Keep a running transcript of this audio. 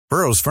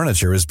Burrow's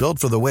furniture is built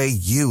for the way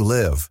you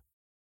live.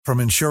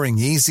 From ensuring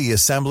easy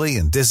assembly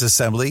and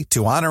disassembly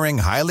to honoring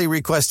highly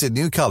requested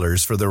new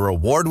colors for their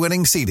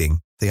award-winning seating,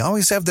 they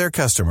always have their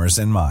customers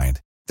in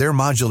mind. Their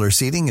modular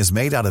seating is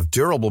made out of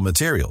durable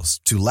materials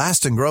to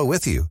last and grow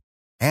with you.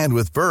 And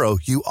with Burrow,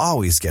 you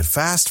always get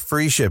fast,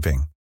 free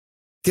shipping.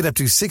 Get up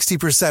to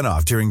 60%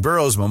 off during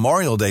Burrow's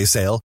Memorial Day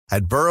sale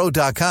at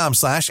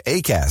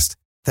burrow.com/ACAST.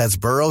 That's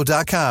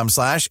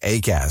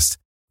burrow.com/ACAST.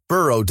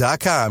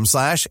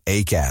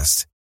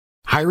 burrow.com/ACAST.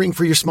 Hiring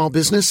for your small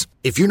business?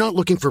 If you're not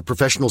looking for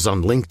professionals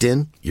on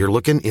LinkedIn, you're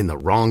looking in the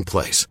wrong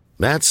place.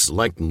 That's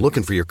like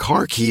looking for your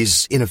car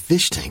keys in a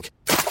fish tank.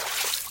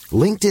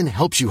 LinkedIn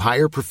helps you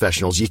hire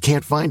professionals you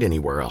can't find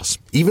anywhere else,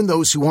 even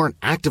those who aren't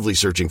actively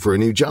searching for a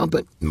new job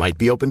but might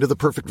be open to the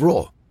perfect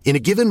role. In a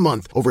given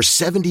month, over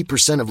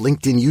 70% of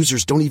LinkedIn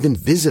users don't even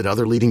visit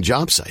other leading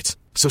job sites.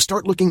 So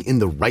start looking in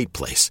the right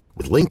place.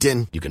 With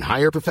LinkedIn, you can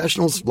hire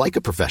professionals like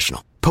a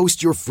professional.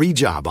 Post your free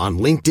job on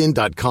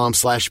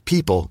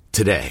linkedin.com/people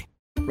today.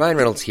 Ryan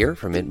Reynolds here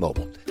from Mint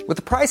Mobile. With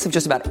the price of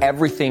just about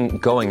everything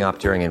going up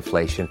during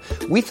inflation,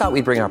 we thought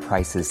we'd bring our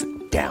prices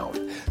down.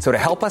 So to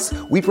help us,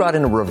 we brought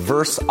in a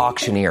reverse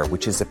auctioneer,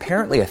 which is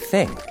apparently a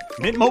thing.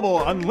 Mint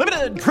Mobile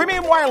Unlimited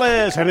Premium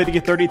Wireless. How to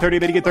get 30, 30,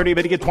 bit to get 30,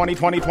 bit to get 20,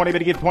 20, 20, bit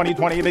to get 20,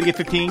 20, bit to get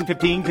 15,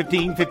 15,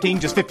 15,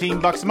 15, just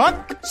 $15 a month?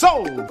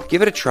 Sold!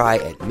 Give it a try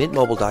at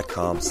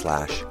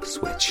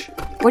mintmobile.com/switch.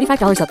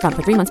 $45 up front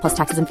for 3 months plus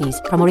taxes and fees.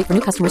 Promo rate for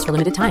new customers for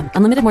limited time.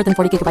 Unlimited more than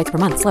 40 gigabytes per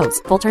month.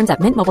 Slows full terms at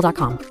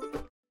mintmobile.com.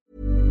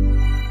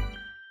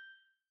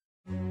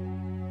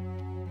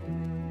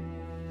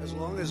 As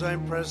long as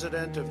I'm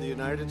president of the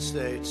United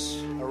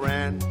States,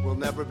 Iran will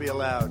never be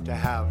allowed to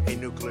have a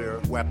nuclear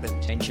weapon.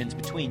 Tensions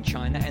between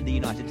China and the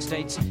United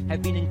States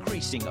have been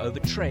increasing over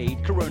trade,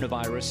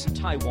 coronavirus,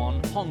 Taiwan,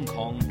 Hong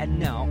Kong, and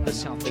now the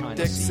South China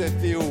Sea. It takes a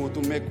few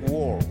to make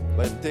war,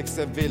 but it takes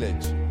a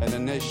village and a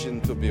nation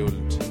to build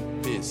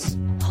peace.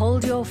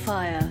 Hold Your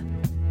Fire,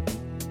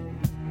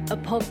 a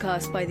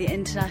podcast by the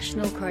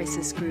International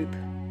Crisis Group.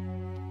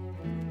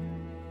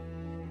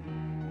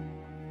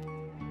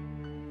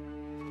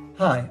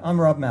 Hi, I'm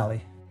Rob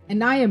Malley.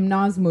 And I am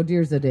Naz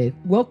Modirzadeh.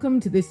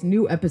 Welcome to this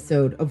new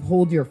episode of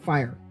Hold Your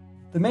Fire.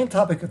 The main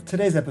topic of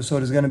today's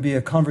episode is going to be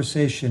a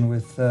conversation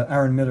with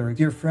Aaron Miller, a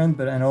dear friend,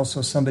 and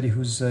also somebody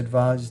who's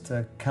advised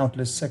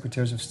countless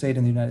secretaries of state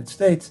in the United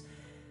States,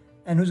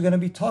 and who's going to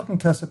be talking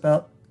to us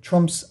about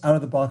Trump's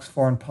out-of-the-box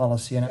foreign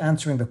policy and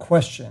answering the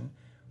question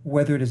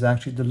whether it is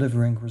actually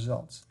delivering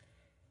results.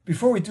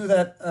 Before we do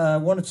that, I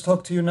wanted to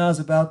talk to you, Naz,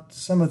 about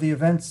some of the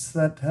events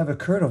that have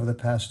occurred over the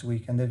past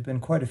week, and there have been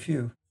quite a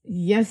few.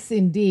 Yes,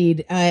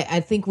 indeed. I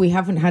think we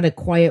haven't had a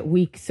quiet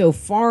week so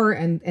far,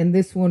 and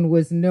this one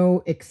was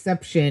no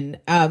exception.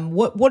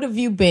 What have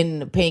you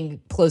been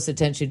paying close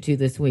attention to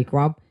this week,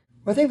 Rob?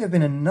 Well, I think there have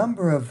been a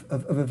number of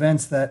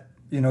events that,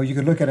 you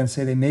could look at and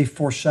say they may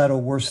foreshadow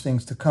worse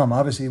things to come.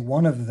 Obviously,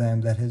 one of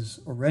them that has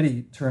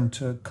already turned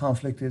to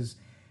conflict is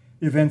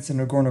events in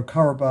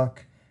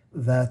Nagorno-Karabakh,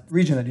 that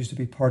region that used to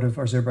be part of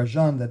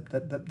Azerbaijan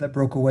that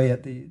broke away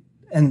at the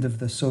end of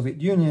the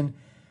Soviet Union,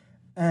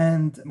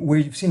 and where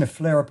you've seen a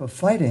flare-up of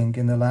fighting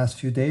in the last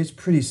few days,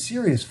 pretty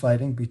serious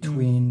fighting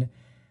between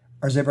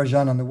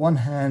Azerbaijan on the one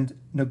hand,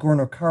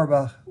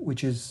 Nagorno-Karabakh,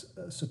 which is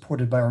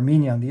supported by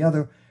Armenia on the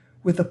other,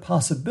 with the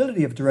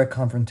possibility of direct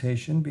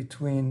confrontation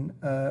between,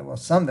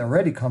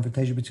 already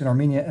confrontation between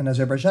Armenia and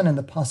Azerbaijan, and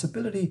the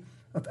possibility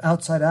of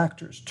outside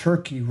actors,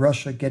 Turkey,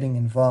 Russia getting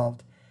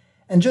involved.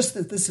 And just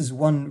that this is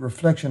one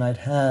reflection I'd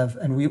have,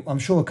 and I'm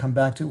sure we'll come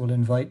back to it. We'll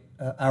invite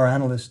our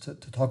analysts to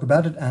talk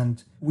about it.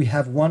 And we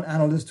have one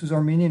analyst who's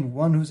Armenian,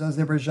 one who's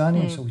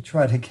Azerbaijani. So we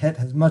try to get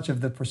as much of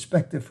the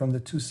perspective from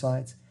the two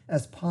sides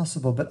as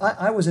possible. But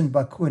I was in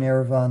Baku and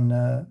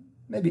Yerevan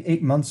maybe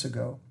 8 months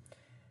ago.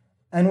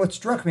 And what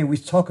struck me, we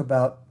talk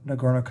about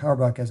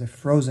Nagorno-Karabakh as a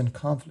frozen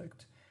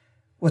conflict.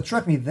 What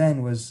struck me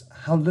then was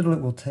how little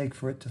it will take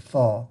for it to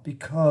thaw,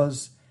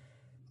 because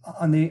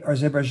on the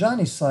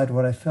Azerbaijani side,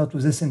 what I felt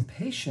was this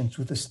impatience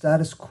with the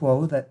status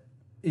quo that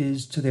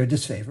is to their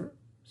disfavor,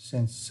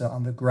 since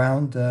on the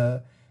ground,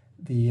 the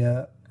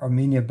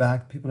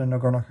Armenia-backed people in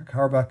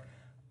Nagorno-Karabakh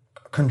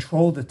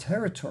control the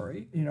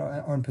territory,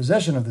 are in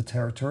possession of the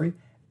territory,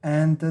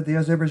 and the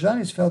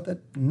Azerbaijanis felt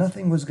that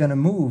nothing was going to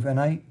move. And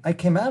I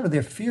came out of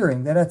there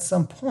fearing that at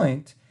some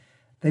point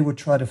they would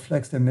try to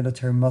flex their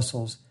military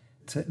muscles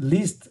to at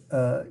least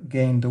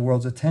gain the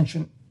world's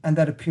attention, and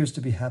that appears to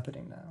be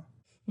happening now.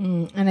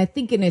 And I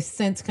think in a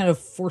sense, kind of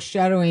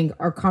foreshadowing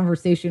our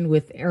conversation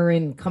with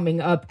Aaron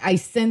coming up, I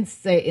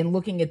sense in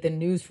looking at the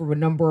news from a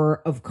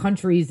number of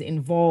countries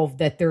involved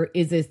that there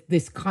is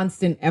this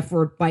constant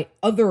effort by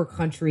other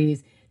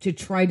countries to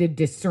try to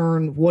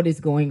discern what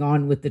is going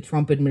on with the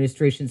Trump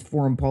administration's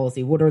foreign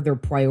policy. What are their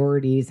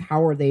priorities?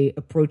 How are they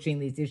approaching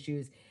these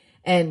issues?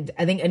 And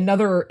I think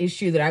another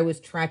issue that I was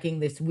tracking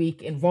this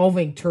week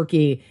involving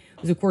Turkey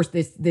was, of course,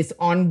 this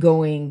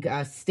ongoing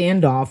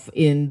standoff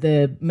in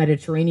the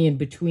Mediterranean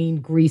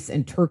between Greece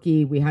and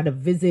Turkey. We had a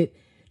visit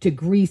to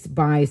Greece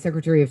by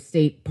Secretary of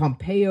State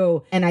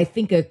Pompeo. And I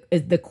think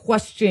the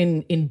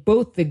question in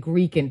both the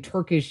Greek and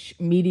Turkish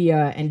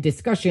media and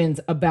discussions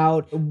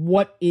about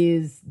what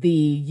is the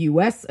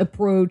U.S.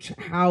 approach,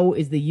 how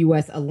is the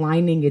U.S.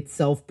 aligning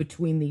itself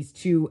between these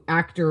two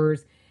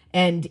actors,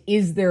 and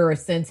is there a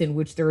sense in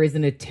which there is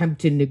an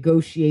attempt to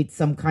negotiate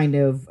some kind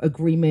of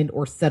agreement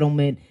or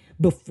settlement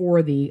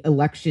before the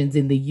elections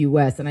in the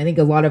U.S.? And I think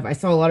I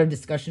saw a lot of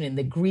discussion in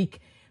the Greek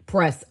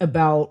press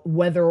about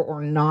whether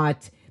or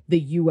not the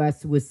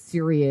U.S. was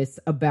serious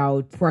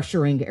about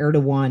pressuring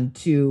Erdogan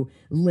to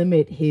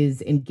limit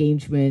his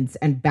engagements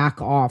and back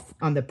off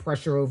on the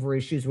pressure over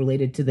issues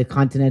related to the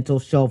continental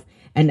shelf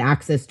and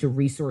access to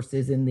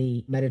resources in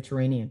the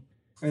Mediterranean.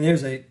 And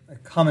there's a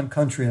common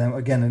country, and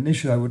again, an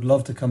issue I would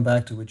love to come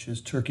back to, which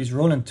is Turkey's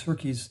role and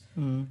Turkey's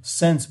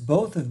sense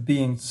both of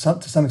being, to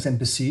some extent,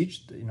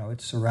 besieged.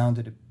 It's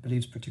surrounded, it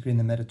believes, particularly in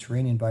the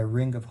Mediterranean, by a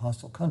ring of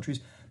hostile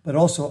countries, but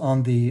also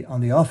on the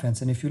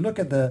offense. And if you look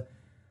at the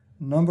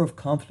number of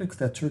conflicts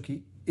that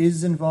Turkey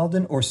is involved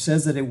in or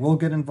says that it will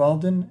get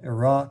involved in,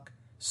 Iraq,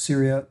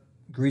 Syria,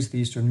 Greece, the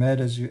Eastern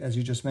Med, as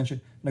you just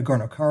mentioned,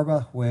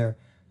 Nagorno-Karabakh, where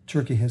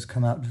Turkey has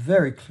come out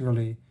very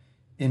clearly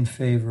in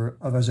favor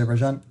of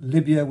Azerbaijan,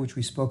 Libya, which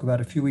we spoke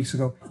about a few weeks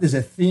ago. There's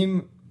a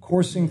theme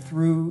coursing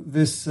through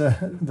this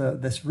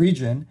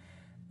region,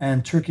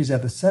 and Turkey's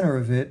at the center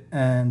of it.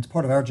 And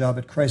part of our job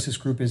at Crisis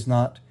Group is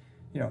not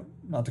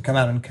to come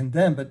out and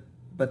condemn,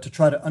 but to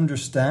try to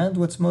understand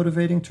what's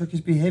motivating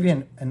Turkey's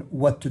behavior and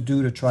what to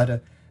do to try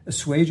to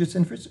assuage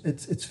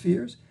its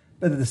fears,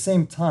 but at the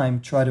same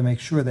time try to make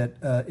sure that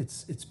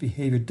its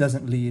behavior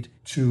doesn't lead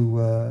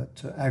to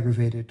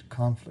aggravated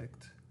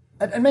conflict.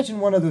 I'd mention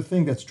one other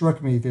thing that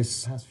struck me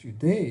this past few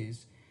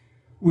days,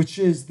 which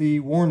is the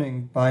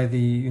warning by the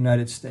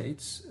United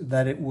States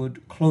that it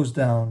would close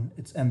down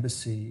its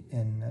embassy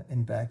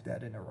in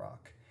Baghdad in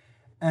Iraq.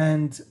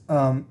 And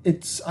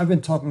I've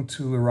been talking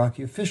to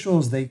Iraqi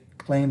officials. They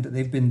claim that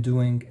they've been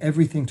doing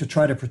everything to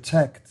try to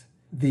protect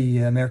the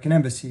American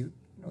embassy.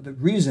 The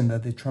reason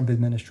that the Trump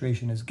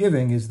administration is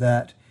giving is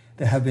that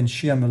there have been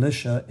Shia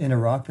militia in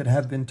Iraq that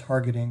have been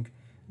targeting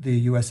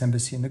the U.S.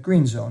 embassy in the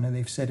Green Zone, and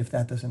they've said if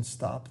that doesn't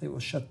stop, they will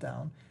shut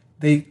down.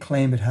 They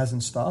claim it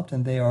hasn't stopped,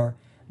 and they are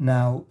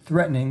now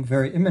threatening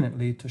very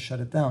imminently to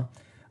shut it down.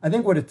 I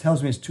think what it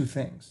tells me is two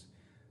things.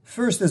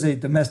 First, there's a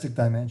domestic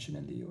dimension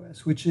in the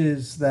U.S., which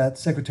is that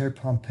Secretary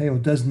Pompeo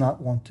does not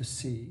want to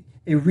see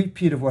a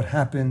repeat of what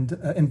happened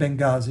in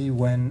Benghazi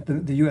when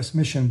the U.S.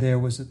 mission there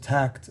was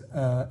attacked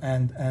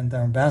and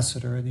our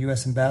ambassador, the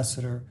U.S.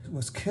 ambassador,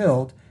 was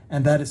killed.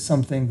 And that is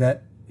something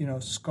that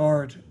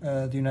scarred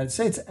the United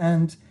States,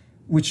 and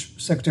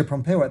which Secretary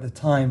Pompeo, at the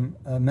time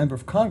a member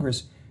of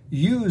Congress,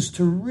 used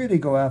to really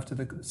go after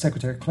the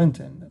Secretary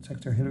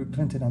Hillary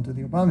Clinton under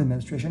the Obama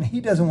administration.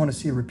 He doesn't want to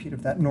see a repeat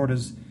of that, nor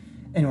does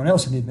anyone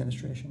else in the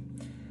administration.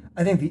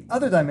 I think the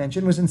other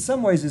dimension, which in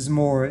some ways is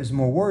more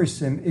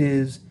worrisome,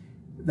 is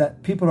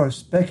that people are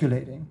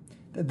speculating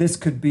that this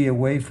could be a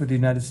way for the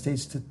United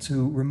States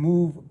to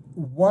remove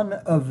one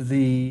of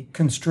the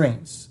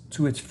constraints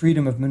to its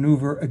freedom of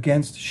maneuver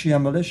against Shia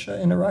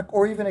militia in Iraq,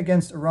 or even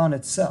against Iran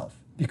itself.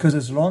 Because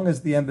as long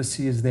as the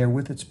embassy is there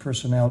with its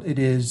personnel, it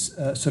is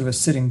sort of a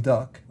sitting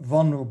duck,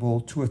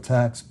 vulnerable to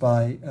attacks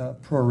by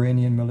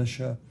pro-Iranian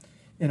militia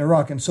in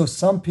Iraq. And so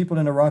some people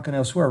in Iraq and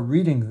elsewhere are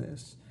reading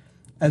this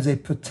as a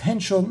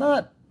potential,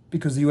 not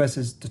because the U.S.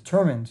 is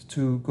determined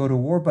to go to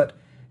war, but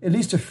at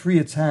least to free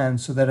its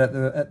hands so that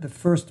at the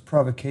first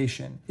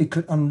provocation, it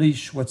could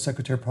unleash what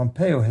Secretary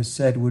Pompeo has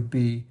said would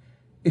be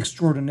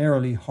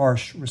extraordinarily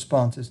harsh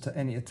responses to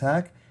any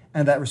attack.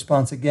 And that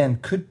response, again,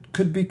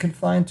 could be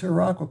confined to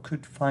Iraq or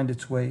could find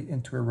its way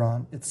into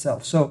Iran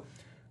itself. So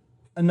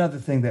another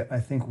thing that I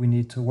think we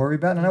need to worry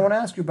about, and I want to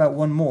ask you about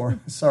one more,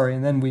 sorry,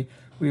 and then we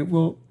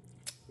will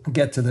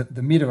get to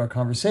the meat of our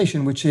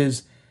conversation, which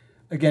is,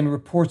 again,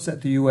 reports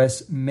that the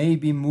U.S. may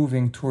be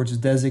moving towards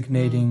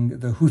designating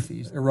the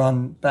Houthis,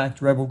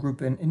 Iran-backed rebel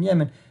group in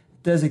Yemen,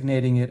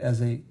 designating it as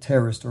a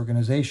terrorist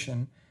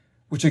organization,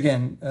 which,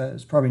 again,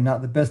 is probably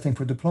not the best thing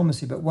for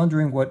diplomacy, but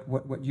wondering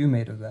what you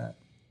made of that.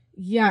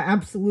 Yeah,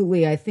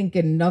 absolutely. I think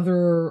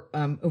another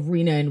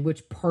arena in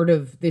which part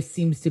of this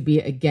seems to be,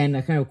 again,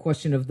 a kind of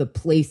question of the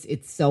place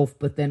itself,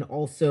 but then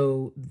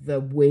also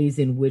the ways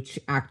in which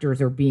actors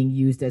are being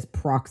used as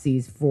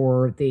proxies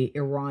for the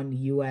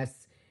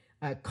Iran-U.S.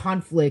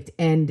 conflict.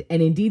 And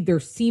indeed, there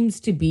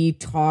seems to be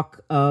talk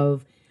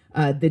of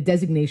the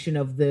designation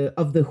of the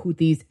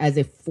Houthis as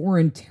a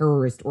foreign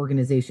terrorist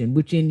organization,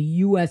 which in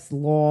U.S.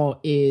 law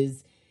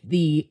is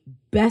the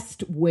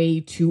best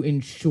way to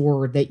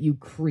ensure that you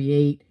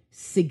create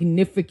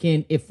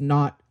significant, if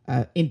not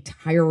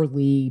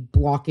entirely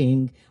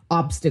blocking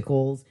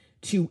obstacles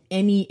to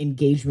any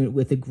engagement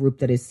with a group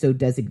that is so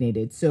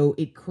designated. So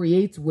it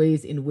creates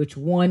ways in which,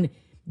 one,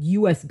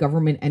 U.S.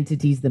 government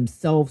entities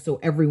themselves, so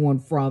everyone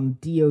from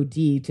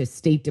DOD to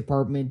State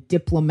Department,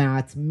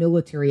 diplomats,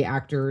 military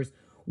actors,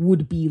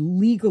 would be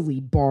legally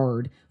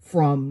barred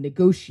from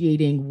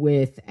negotiating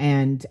with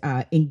and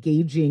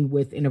engaging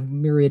with, in a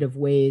myriad of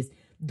ways,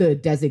 the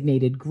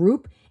designated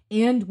group.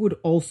 and would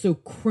also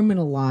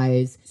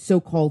criminalize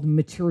so-called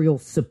material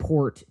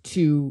support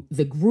to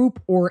the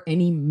group or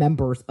any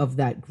members of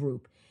that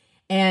group.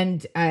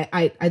 And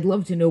I'd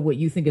love to know what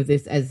you think of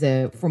this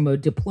from a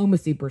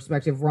diplomacy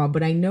perspective, Ron,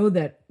 but I know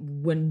that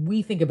when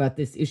we think about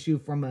this issue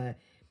from a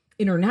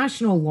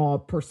international law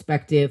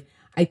perspective,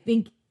 I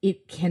think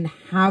it can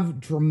have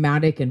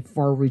dramatic and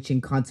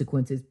far-reaching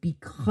consequences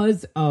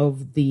because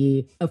of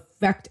the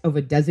effect of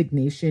a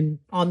designation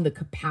on the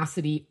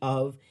capacity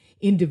of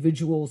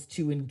individuals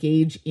to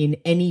engage in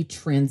any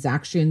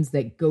transactions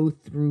that go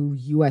through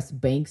U.S.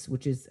 banks,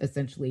 which is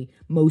essentially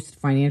most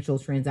financial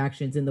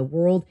transactions in the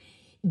world.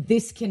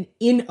 This can,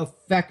 in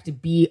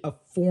effect, be a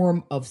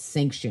form of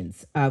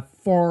sanctions,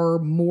 far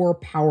more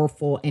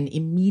powerful and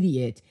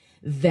immediate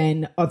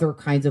than other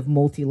kinds of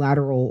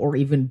multilateral or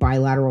even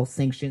bilateral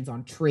sanctions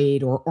on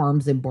trade or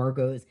arms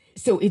embargoes.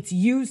 So it's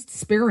used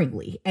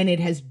sparingly, and it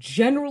has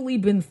generally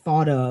been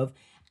thought of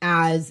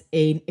as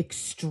an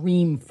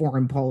extreme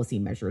foreign policy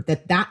measure,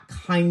 that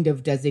kind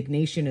of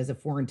designation as a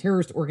foreign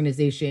terrorist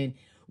organization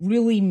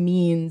really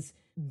means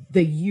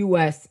the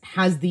U.S.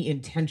 has the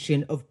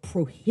intention of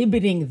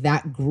prohibiting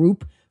that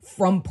group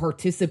from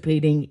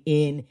participating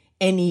in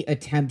any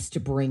attempts to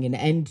bring an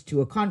end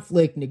to a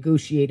conflict,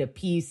 negotiate a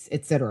peace,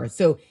 etc.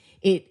 So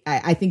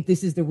I think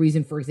this is the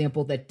reason, for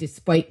example, that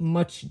despite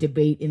much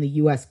debate in the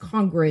U.S.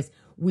 Congress,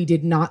 we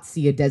did not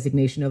see a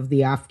designation of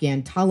the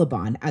Afghan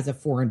Taliban as a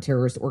foreign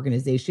terrorist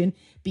organization,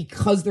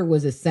 because there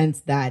was a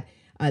sense that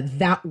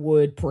that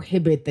would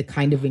prohibit the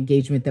kind of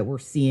engagement that we're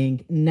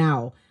seeing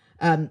now.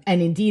 And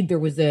indeed,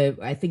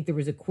 I think there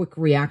was a quick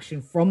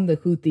reaction from the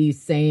Houthis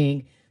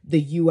saying the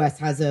U.S.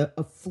 has a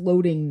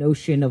floating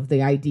notion of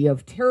the idea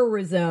of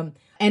terrorism.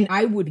 And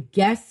I would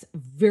guess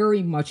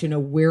very much an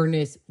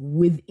awareness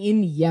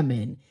within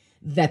Yemen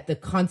that the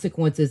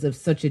consequences of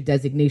such a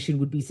designation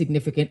would be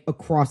significant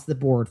across the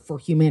board for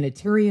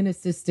humanitarian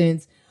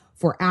assistance,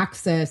 for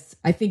access.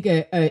 I think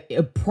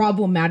a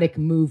problematic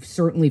move,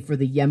 certainly for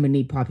the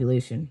Yemeni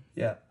population.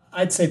 Yeah.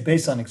 I'd say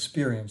based on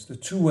experience, the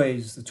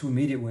two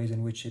immediate ways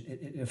in which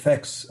it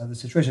affects the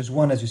situation is,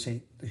 one, as you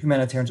say, the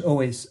humanitarians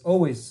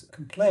always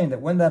complain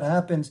that when that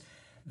happens,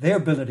 their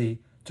ability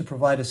to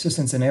provide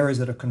assistance in areas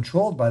that are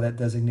controlled by that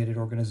designated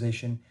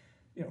organization,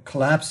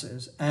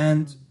 collapses.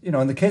 And,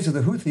 in the case of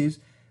the Houthis,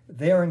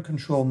 they are in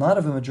control not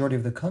of a majority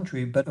of the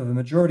country, but of a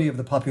majority of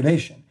the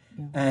population.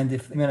 Yeah. And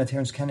if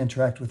humanitarians can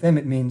interact with them,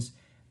 it means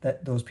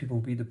that those people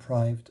will be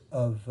deprived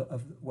of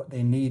what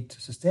they need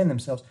to sustain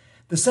themselves.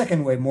 The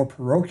second way, more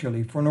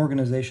parochially, for an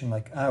organization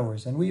like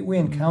ours, and we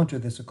encounter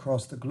this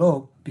across the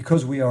globe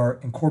because we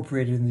are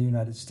incorporated in the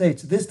United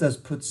States, this does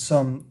put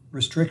some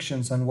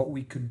restrictions on what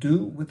we could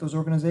do with those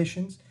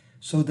organizations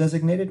so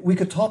designated. We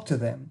could talk to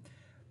them,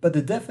 but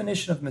the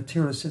definition of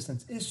material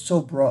assistance is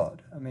so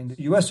broad. I mean,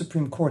 the U.S.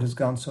 Supreme Court has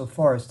gone so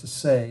far as to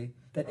say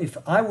that if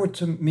I were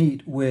to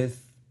meet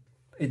with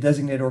a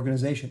designated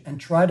organization and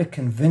try to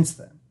convince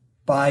them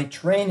by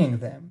training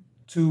them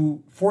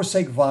to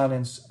forsake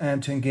violence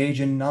and to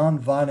engage in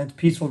non-violent,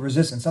 peaceful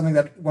resistance, something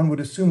that one would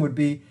assume would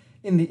be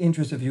in the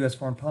interest of U.S.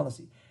 foreign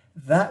policy,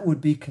 that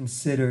would be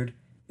considered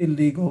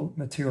illegal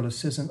material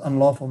assistance,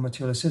 unlawful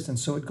material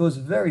assistance. So it goes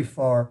very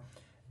far,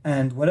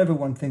 and whatever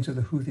one thinks of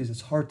the Houthis,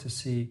 it's hard to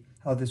see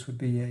how this would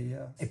be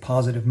a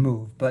positive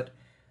move. But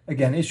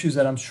again, issues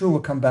that I'm sure we'll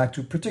come back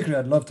to. Particularly,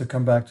 I'd love to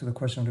come back to the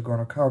question of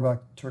Nagorno-Karabakh,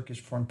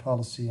 Turkish foreign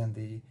policy, and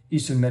the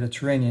Eastern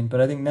Mediterranean.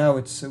 But I think now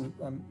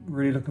I'm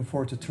really looking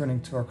forward to turning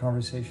to our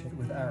conversation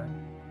with Aaron.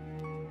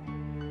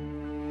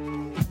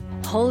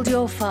 Hold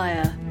Your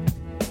Fire,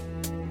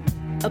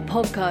 a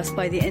podcast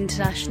by the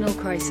International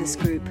Crisis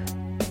Group.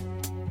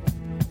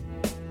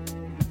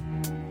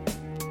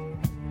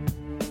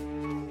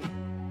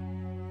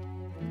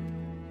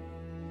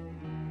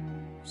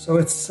 So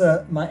it's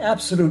my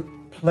absolute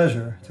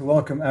pleasure to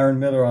welcome Aaron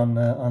Miller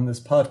on this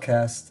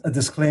podcast. A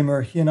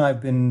disclaimer, he and I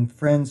have been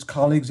friends,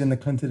 colleagues in the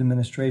Clinton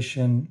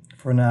administration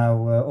for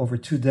now over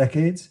 2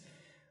 decades.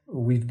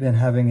 We've been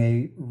having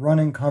a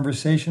running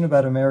conversation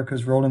about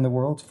America's role in the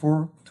world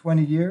for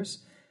 20 years,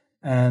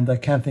 and I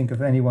can't think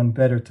of anyone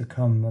better to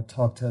come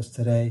talk to us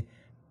today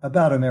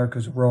about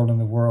America's role in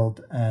the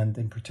world, and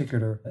in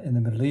particular in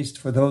the Middle East.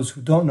 For those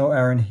who don't know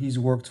Aaron, he's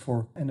worked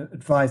for and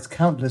advised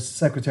countless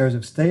secretaries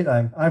of state.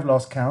 I've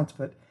lost count,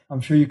 but I'm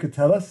sure you could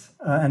tell us,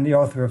 and the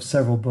author of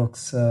several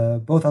books,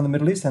 both on the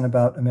Middle East and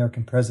about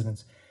American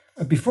presidents.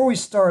 Before we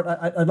start,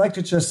 I'd like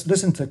to just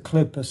listen to a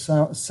clip, a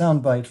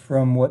soundbite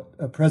from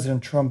what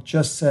President Trump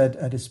just said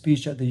at his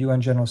speech at the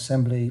UN General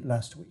Assembly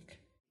last week.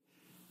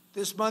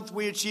 This month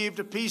we achieved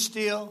a peace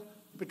deal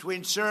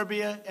between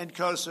Serbia and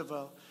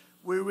Kosovo.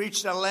 We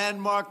reached a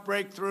landmark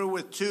breakthrough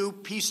with 2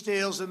 peace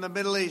deals in the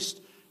Middle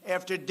East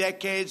after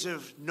decades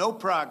of no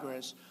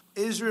progress.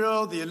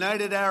 Israel, the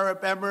United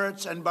Arab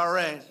Emirates, and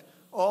Bahrain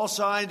all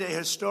signed a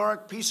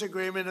historic peace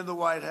agreement in the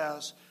White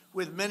House,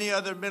 with many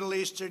other Middle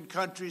Eastern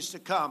countries to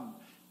come.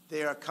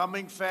 They are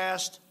coming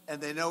fast,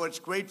 and they know it's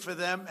great for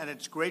them and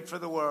it's great for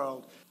the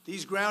world.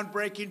 These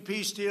groundbreaking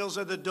peace deals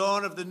are the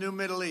dawn of the new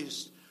Middle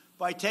East.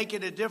 By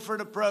taking a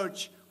different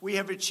approach, we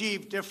have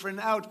achieved different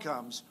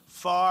outcomes,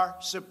 far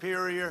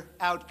superior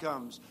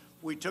outcomes.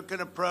 We took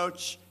an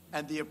approach,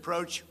 and the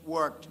approach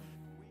worked.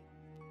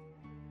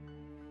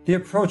 The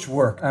approach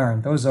worked,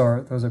 Aaron. Those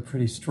are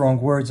pretty strong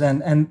words.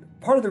 And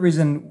part of the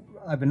reason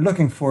I've been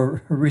looking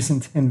for a reason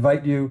to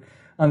invite you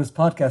on this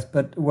podcast,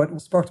 but what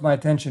sparked my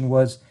attention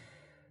was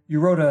you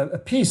wrote a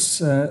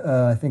piece,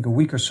 I think a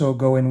week or so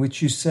ago, in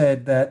which you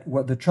said that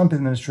what the Trump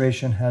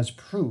administration has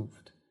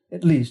proved,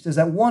 at least, is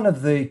that one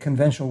of the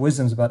conventional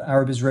wisdoms about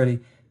Arab-Israeli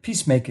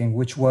peacemaking,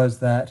 which was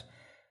that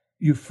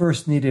you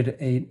first needed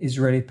an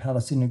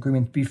Israeli-Palestinian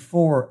agreement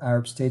before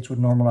Arab states would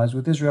normalize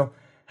with Israel,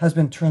 has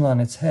been turned on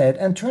its head,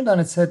 and turned on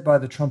its head by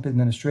the Trump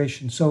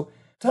administration. So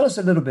tell us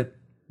a little bit,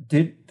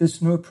 did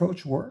this new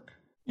approach work?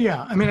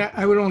 Yeah, I mean,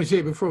 I would only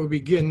say before we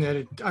begin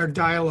that our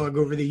dialogue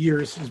over the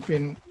years has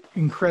been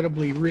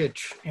incredibly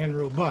rich and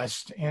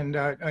robust. And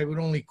I would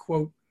only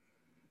quote,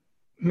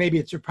 maybe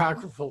it's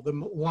apocryphal, the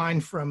line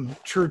from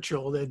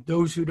Churchill that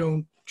those who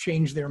don't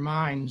change their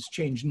minds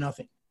change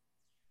nothing.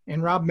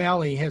 And Rob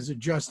Malley has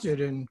adjusted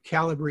and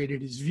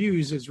calibrated his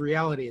views as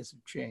reality has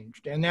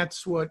changed. And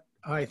that's what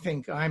I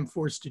think I'm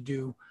forced to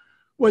do,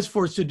 was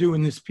forced to do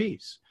in this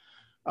piece.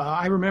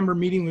 I remember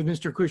meeting with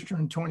Mr. Kushner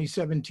in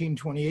 2017,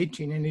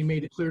 2018, and he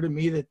made it clear to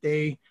me that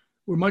they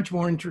were much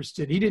more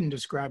interested. He didn't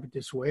describe it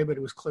this way, but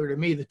it was clear to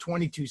me, the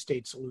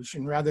 22-state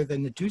solution rather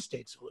than the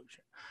two-state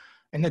solution,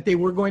 and that they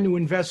were going to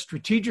invest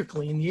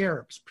strategically in the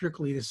Arabs,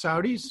 particularly the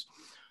Saudis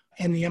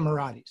and the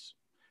Emiratis.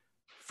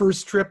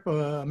 First trip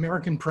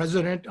American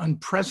president,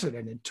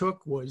 unprecedented,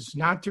 took was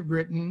not to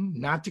Britain,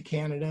 not to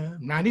Canada,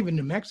 not even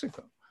to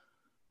Mexico,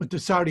 but to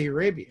Saudi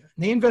Arabia.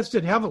 And they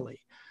invested heavily.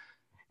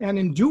 And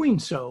in doing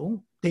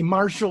so, they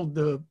marshaled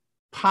the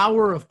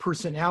power of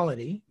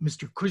personality.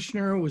 Mr.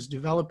 Kushner was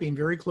developing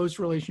very close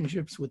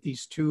relationships with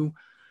these two,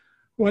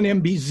 one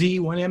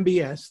MBZ, one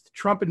MBS. The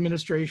Trump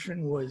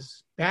administration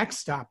was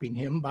backstopping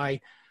him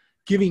by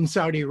giving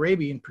Saudi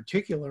Arabia in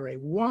particular a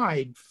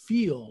wide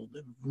field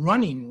of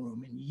running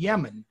room in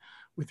Yemen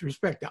with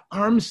respect to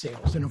arms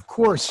sales. And of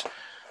course,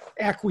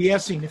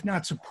 acquiescing, if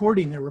not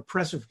supporting, their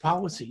repressive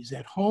policies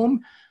at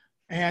home,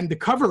 and the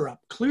cover-up,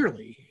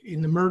 clearly,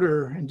 in the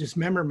murder and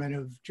dismemberment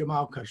of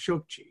Jamal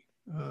Khashoggi.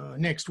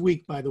 Next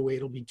week, by the way,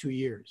 it'll be 2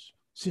 years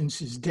since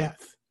his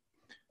death.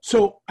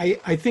 So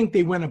I think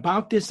they went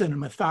about this in a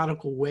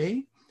methodical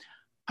way.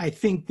 I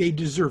think they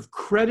deserve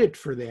credit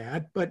for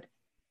that, but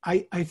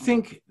I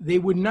think they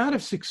would not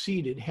have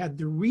succeeded had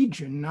the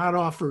region not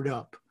offered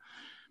up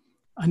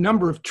a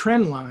number of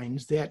trend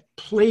lines that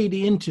played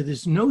into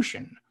this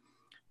notion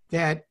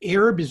that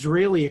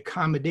Arab-Israeli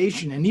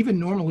accommodation and even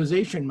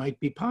normalization might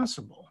be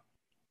possible.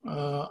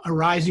 A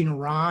rising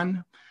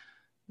Iran,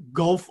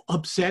 Gulf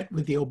upset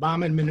with the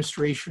Obama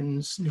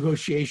administration's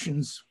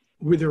negotiations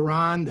with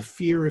Iran, the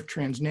fear of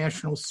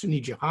transnational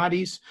Sunni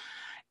jihadis,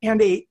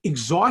 and a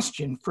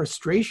exhaustion,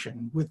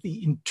 frustration with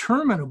the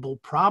interminable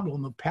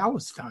problem of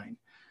Palestine,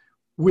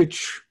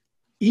 which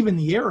even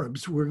the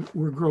Arabs were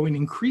growing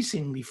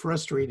increasingly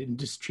frustrated and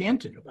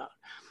disenchanted about.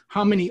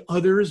 How many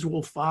others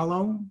will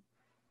follow?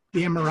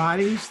 The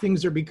Emiratis,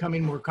 things are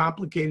becoming more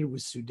complicated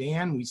with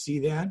Sudan. We see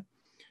that.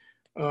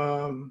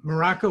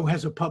 Morocco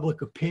has a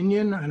public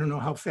opinion. I don't know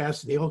how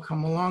fast they'll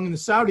come along. And the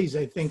Saudis,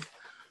 I think,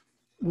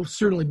 will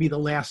certainly be the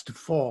last to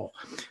fall.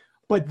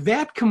 But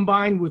that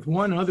combined with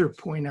one other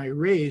point I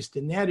raised,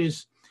 and that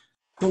is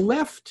the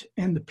left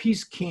and the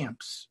peace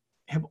camps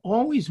have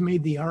always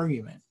made the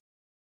argument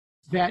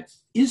that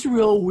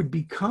Israel would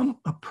become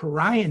a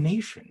pariah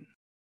nation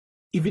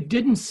if it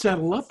didn't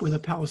settle up with the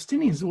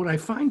Palestinians. What I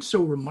find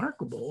so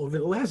remarkable over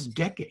the last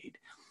decade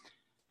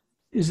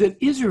is that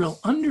Israel,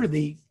 under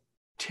the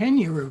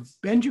tenure of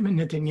Benjamin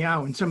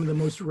Netanyahu and some of the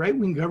most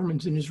right-wing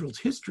governments in Israel's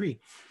history,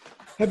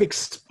 have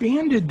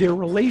expanded their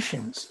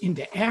relations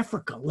into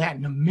Africa,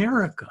 Latin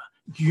America,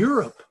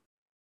 Europe,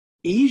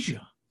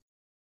 Asia,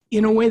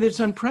 in a way that's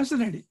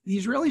unprecedented. The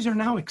Israelis are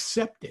now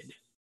accepted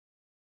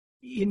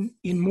in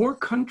more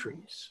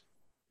countries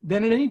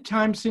than at any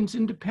time since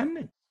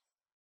independence.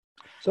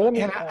 So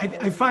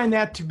I find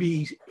that to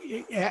be,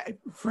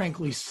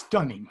 frankly,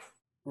 stunning.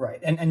 Right,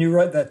 and you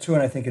write that too,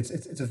 and I think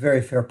it's a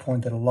very fair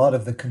point that a lot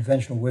of the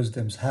conventional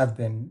wisdoms have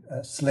been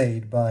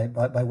slayed by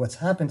what's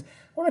happened.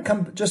 I want to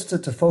come just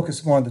to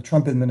focus more on the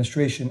Trump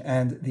administration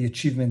and the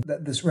achievement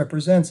that this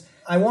represents.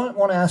 I want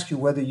to ask you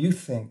whether you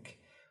think,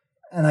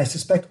 and I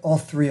suspect all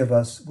three of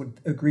us would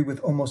agree with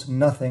almost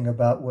nothing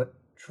about what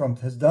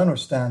Trump has done or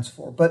stands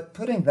for, but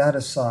putting that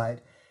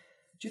aside,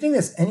 do you think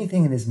there's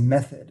anything in his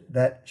method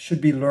that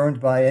should be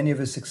learned by any of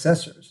his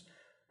successors?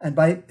 And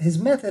by his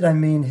method, I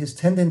mean his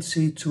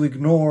tendency to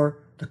ignore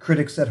the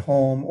critics at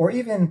home or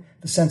even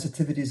the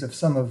sensitivities of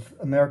some of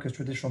America's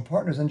traditional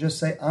partners and just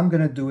say, I'm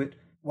going to do it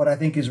what I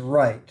think is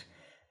right.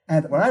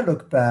 And when I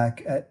look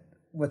back at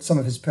what some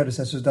of his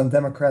predecessors done,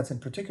 Democrats in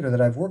particular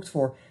that I've worked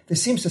for, there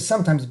seems to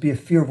sometimes be a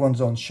fear of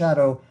one's own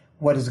shadow.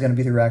 What is going to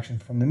be the reaction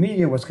from the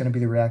media? What's going to be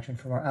the reaction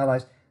from our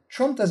allies?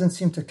 Trump doesn't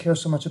seem to care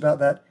so much about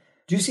that.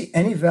 Do you see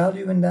any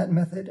value in that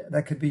method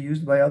that could be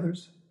used by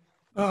others?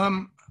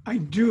 I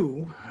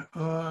do.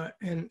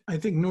 And I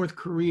think North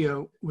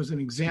Korea was an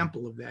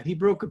example of that. He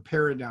broke a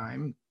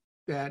paradigm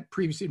that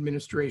previous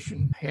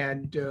administration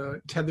had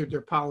tethered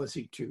their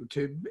policy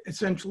to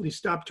essentially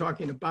stop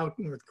talking about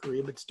North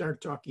Korea, but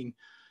start talking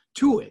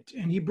to it.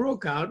 And he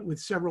broke out with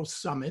several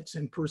summits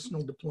and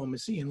personal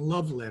diplomacy and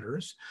love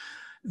letters.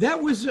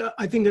 That was,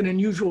 I think, an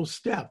unusual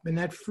step, and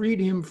that freed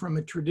him from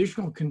a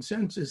traditional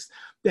consensus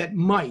that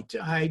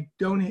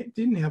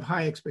didn't have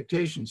high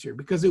expectations here,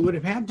 because it would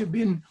have had to have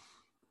been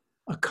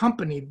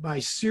accompanied by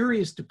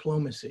serious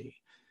diplomacy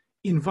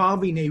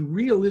involving a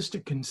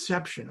realistic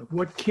conception of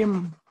what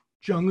Kim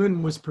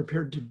Jong-un was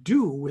prepared to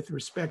do with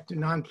respect to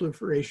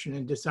nonproliferation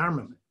and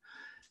disarmament.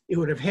 It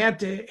would have had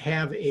to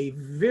have a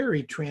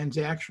very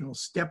transactional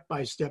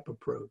step-by-step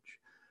approach.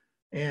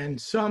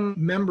 And some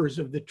members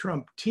of the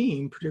Trump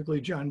team, particularly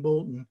John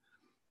Bolton,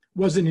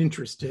 wasn't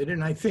interested.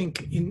 And I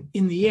think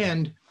in the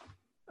end,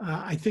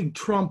 I think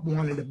Trump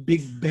wanted a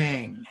big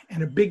bang,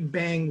 and a big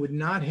bang would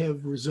not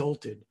have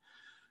resulted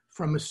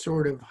from a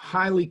sort of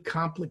highly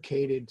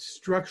complicated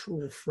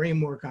structural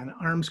framework on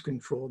arms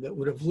control that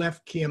would have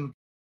left Kim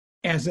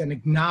as an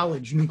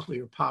acknowledged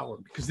nuclear power,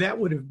 because that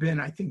would have been,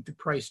 I think, the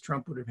price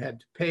Trump would have had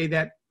to pay.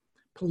 That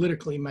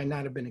politically might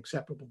not have been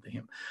acceptable to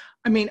him.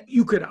 I mean,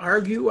 you could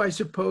argue, I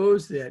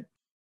suppose, that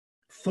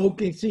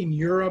focusing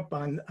Europe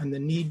on the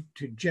need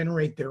to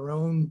generate their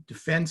own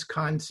defense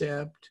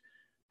concept,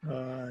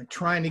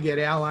 trying to get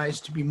allies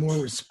to be more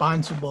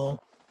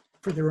responsible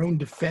for their own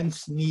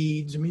defense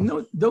needs. I mean,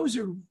 those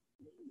are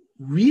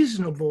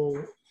reasonable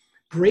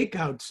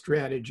breakout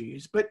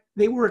strategies, but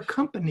they were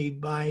accompanied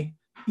by,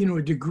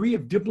 a degree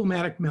of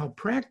diplomatic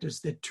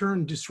malpractice that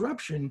turned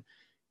disruption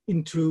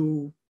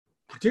into,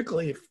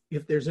 particularly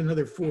if there's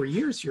another 4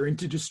 years here,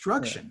 into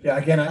destruction. Yeah,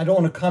 again, I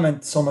don't want to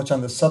comment so much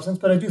on the substance,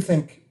 but I do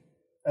think,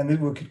 and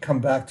then we could come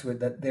back to it,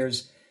 that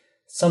there's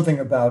something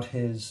about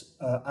his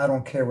I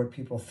don't care what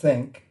people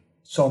think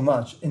so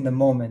much in the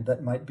moment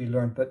that might be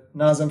learned. But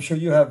Naz, I'm sure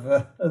you have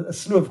a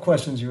slew of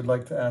questions you would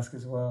like to ask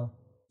as well.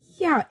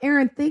 Yeah,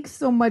 Aaron, thanks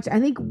so much.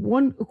 I think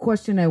one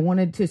question I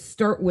wanted to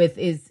start with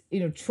is,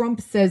 Trump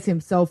says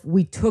himself,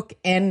 we took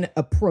an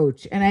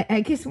approach. And I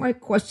guess my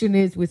question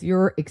is, with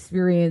your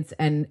experience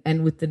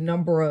and with the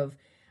number of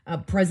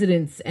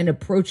presidents and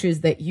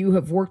approaches that you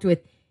have worked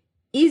with,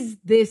 is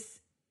this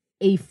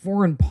a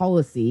foreign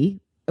policy,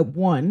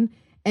 one?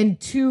 And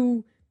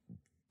two,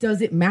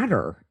 does it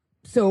matter?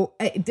 So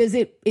does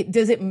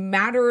it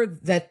matter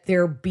that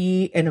there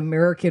be an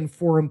American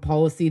foreign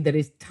policy that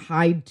is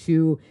tied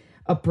to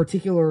a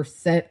particular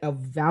set of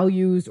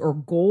values or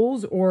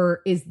goals?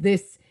 Or is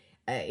this,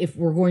 if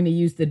we're going to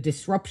use the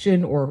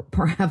disruption or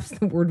perhaps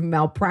the word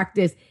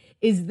malpractice,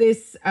 is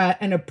this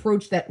an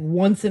approach that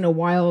once in a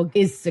while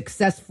is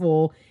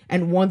successful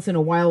and once in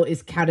a while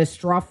is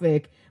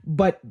catastrophic,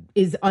 but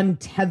is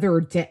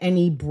untethered to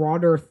any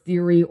broader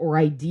theory or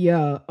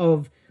idea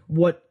of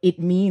what it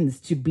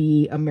means to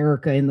be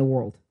America in the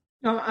world?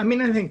 I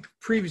mean, I think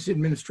previous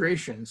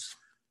administrations,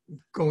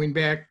 going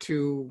back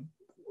to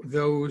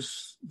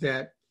those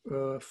that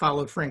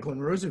followed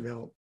Franklin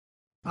Roosevelt,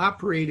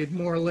 operated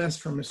more or less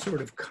from a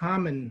sort of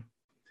common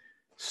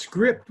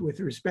script with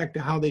respect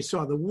to how they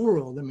saw the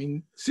world. I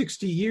mean,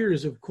 60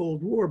 years of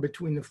Cold War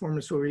between the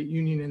former Soviet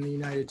Union and the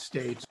United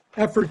States,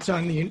 efforts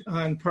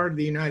on part of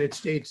the United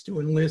States to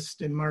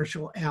enlist and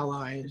marshal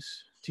allies,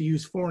 to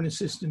use foreign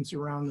assistance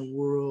around the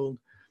world,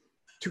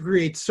 to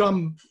create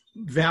some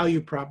value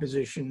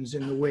propositions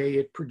in the way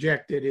it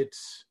projected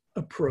its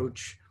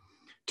approach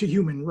to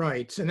human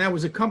rights. And that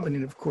was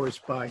accompanied, of course,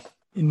 by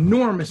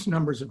enormous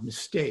numbers of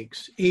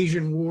mistakes,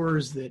 Asian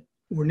wars that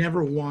were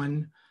never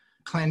won,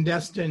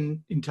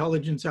 clandestine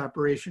intelligence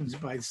operations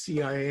by the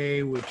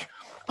CIA, which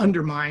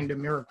undermined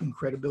American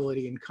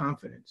credibility and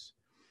confidence.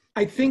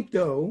 I think,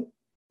 though,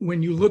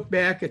 when you look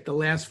back at the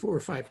last 4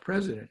 or 5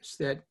 presidents,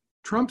 that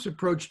Trump's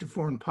approach to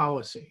foreign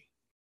policy,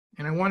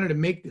 and I wanted to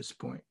make this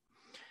point,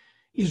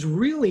 is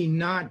really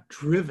not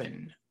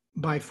driven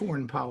by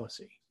foreign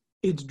policy.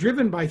 It's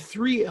driven by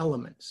 3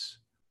 elements,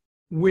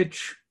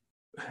 which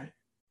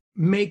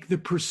make the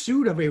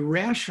pursuit of a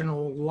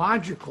rational,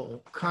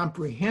 logical,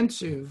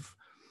 comprehensive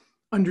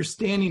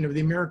understanding of the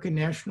American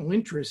national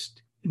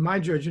interest, in my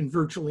judgment,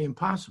 virtually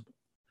impossible.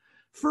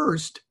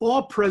 First,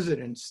 all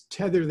presidents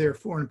tether their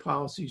foreign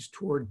policies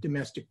toward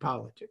domestic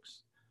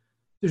politics.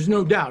 There's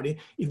no doubt.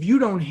 If you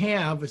don't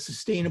have a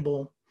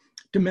sustainable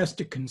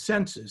domestic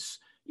consensus,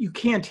 you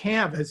can't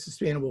have a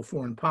sustainable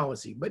foreign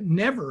policy. But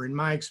never, in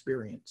my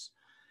experience,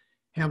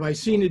 have I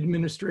seen an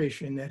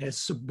administration that has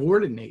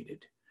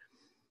subordinated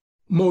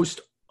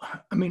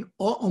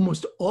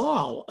almost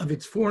all of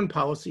its foreign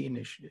policy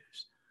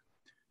initiatives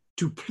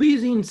to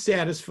pleasing,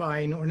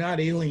 satisfying, or not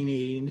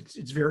alienating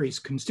its various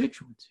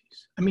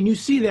constituencies. I mean, you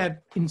see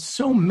that in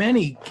so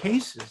many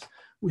cases: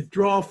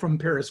 withdrawal from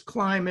Paris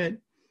Climate,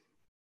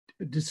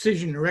 a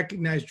decision to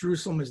recognize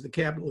Jerusalem as the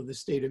capital of the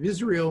State of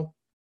Israel,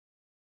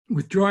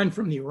 withdrawing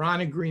from the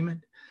Iran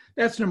agreement.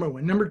 That's number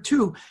one. Number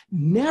two,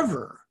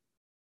 never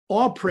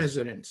all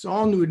presidents,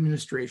 all new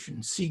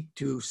administrations seek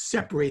to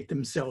separate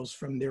themselves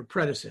from their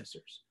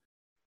predecessors.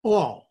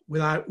 all,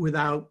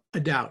 without a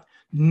doubt.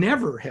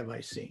 Never have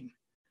I seen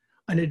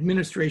an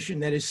administration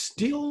that is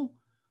still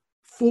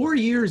 4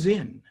 years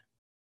in.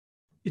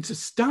 It's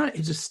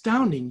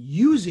astounding,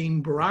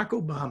 using Barack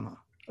Obama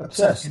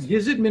and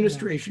his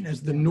administration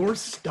as the North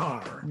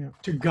Star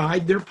to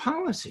guide their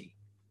policy.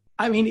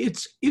 I mean,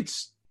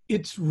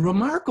 it's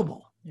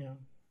remarkable. Yeah.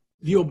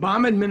 The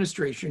Obama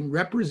administration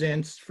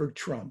represents for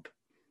Trump,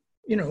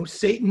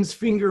 Satan's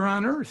finger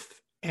on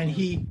earth, and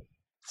he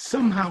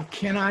somehow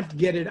cannot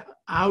get it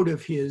out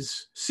of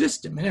his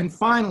system. And then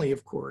finally,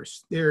 of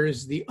course, there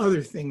is the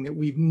other thing that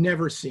we've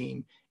never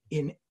seen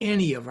in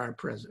any of our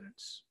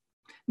presidents,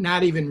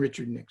 not even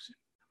Richard Nixon,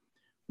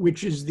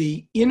 which is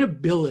the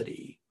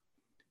inability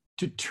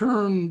to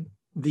turn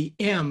the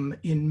M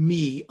in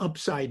me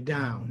upside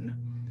down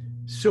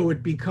so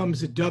it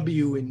becomes a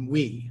W in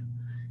we.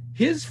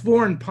 His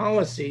foreign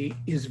policy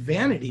is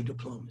vanity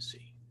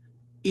diplomacy.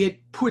 It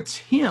puts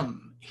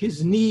him,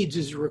 his needs,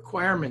 his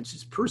requirements,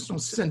 his personal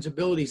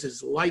sensibilities,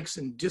 his likes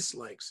and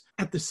dislikes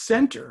at the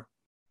center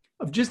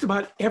of just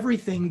about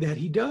everything that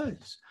he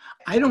does.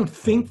 I don't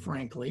think,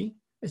 frankly,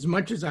 as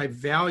much as I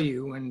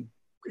value and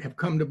have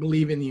come to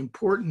believe in the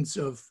importance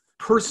of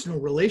personal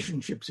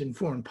relationships in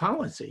foreign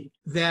policy,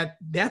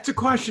 that's a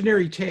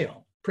cautionary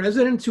tale.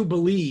 Presidents who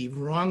believe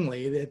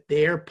wrongly that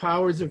their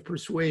powers of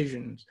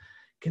persuasion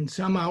can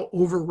somehow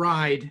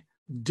override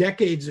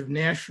decades of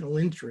national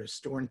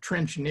interest or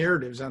entrenched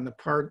narratives on the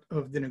part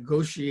of the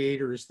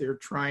negotiators they're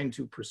trying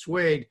to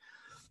persuade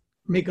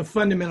make a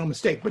fundamental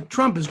mistake. But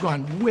Trump has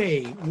gone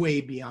way,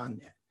 way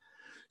beyond that.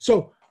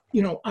 So,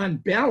 on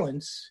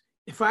balance,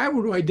 if I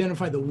were to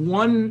identify the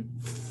one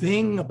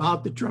thing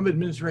about the Trump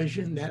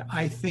administration that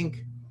I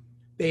think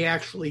they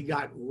actually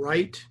got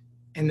right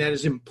and that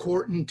is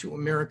important to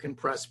American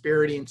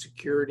prosperity and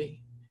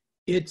security,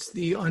 it's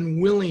the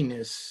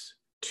unwillingness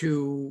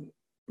to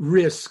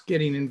risk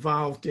getting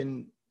involved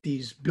in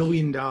these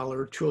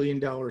billion-dollar,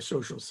 trillion-dollar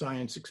social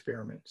science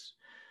experiments,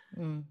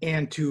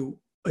 and to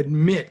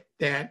admit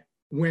that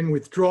when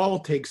withdrawal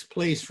takes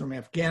place from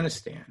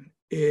Afghanistan,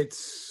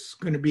 it's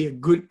going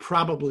to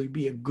probably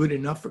be a good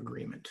enough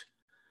agreement,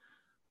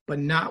 but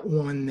not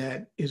one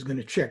that is going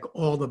to check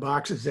all the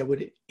boxes that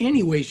would in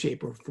any way,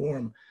 shape, or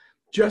form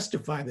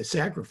justify the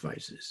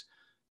sacrifices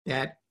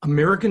that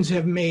Americans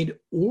have made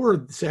or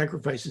the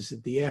sacrifices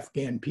that the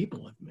Afghan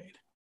people have made.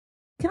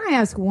 Can I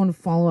ask one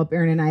follow-up,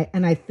 Aaron?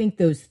 And I think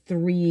those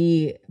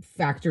three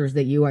factors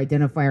that you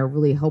identify are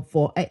really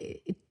helpful.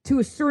 To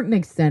a certain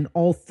extent,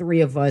 all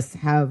three of us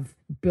have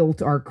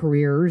built our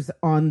careers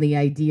on the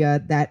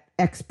idea that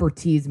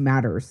expertise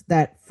matters,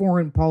 that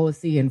foreign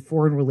policy and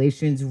foreign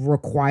relations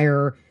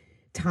require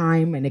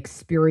time and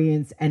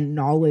experience and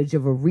knowledge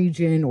of a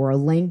region or a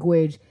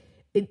language.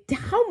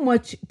 How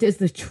much does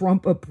the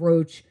Trump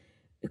approach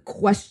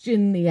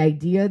question the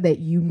idea that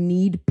you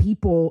need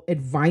people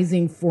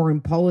advising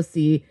foreign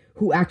policy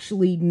who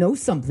actually know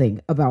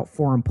something about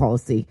foreign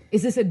policy?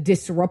 Is this a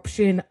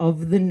disruption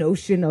of the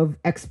notion of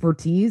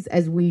expertise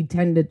as we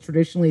tend to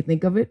traditionally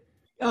think of it?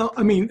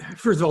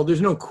 First of all, there's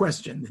no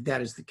question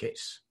that is the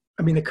case.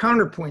 The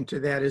counterpoint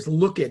to that is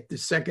look at the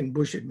second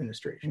Bush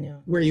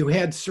administration, where you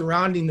had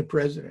surrounding the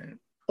president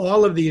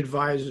all of the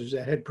advisors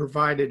that had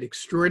provided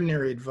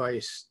extraordinary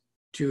advice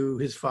to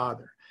his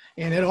father.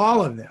 And at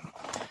all of them,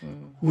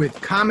 with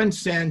common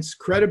sense,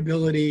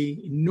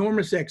 credibility,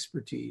 enormous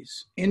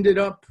expertise, ended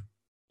up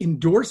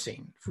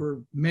endorsing,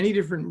 for many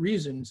different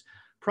reasons,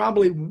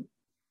 probably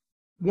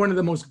one of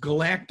the most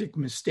galactic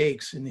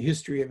mistakes in the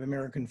history of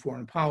American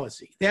foreign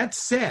policy. That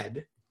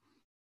said,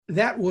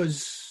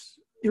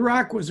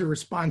 Iraq was a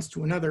response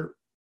to another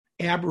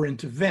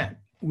aberrant event,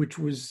 which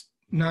was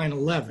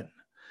 9/11.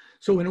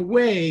 So in a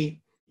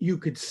way, you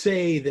could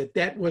say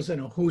that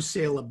wasn't a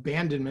wholesale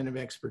abandonment of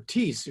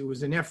expertise. It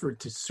was an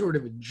effort to sort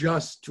of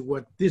adjust to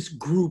what this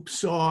group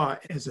saw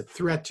as a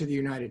threat to the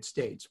United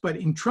States. But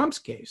in Trump's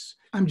case,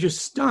 I'm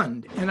just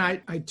stunned. And I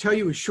tell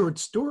you a short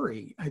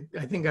story.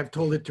 I think I've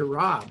told it to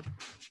Rob,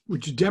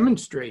 which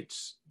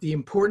demonstrates the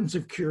importance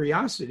of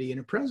curiosity in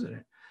a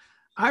president.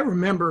 I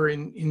remember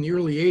in the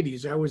early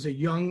 80s, I was a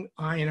young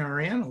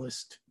INR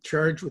analyst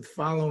charged with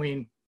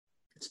following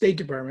State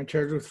Department,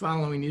 charged with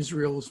following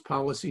Israel's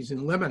policies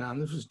in Lebanon.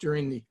 This was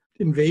during the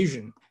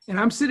invasion. And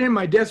I'm sitting at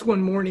my desk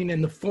one morning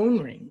and the phone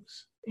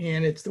rings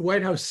and it's the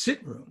White House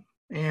sit room.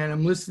 And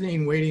I'm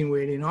listening,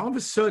 waiting. All of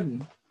a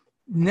sudden,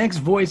 next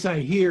voice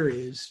I hear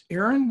is,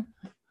 Aaron?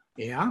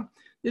 Yeah?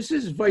 This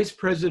is Vice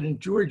President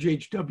George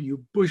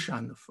H.W. Bush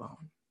on the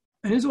phone.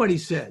 And here's what he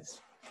says.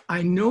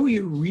 I know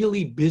you're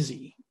really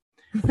busy,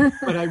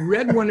 but I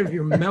read one of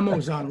your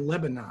memos on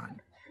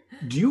Lebanon.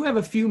 Do you have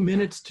a few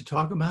minutes to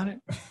talk about it?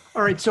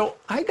 All right, so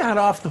I got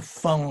off the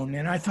phone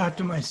and I thought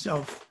to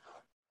myself,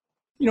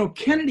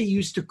 Kennedy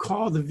used to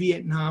call the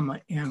Vietnam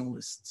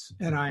analysts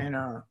at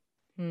INR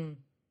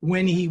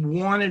when he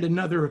wanted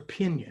another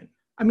opinion.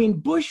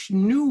 Bush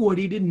knew what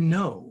he didn't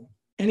know,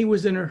 and he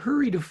was in a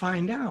hurry to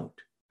find out.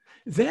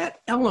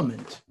 That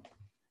element,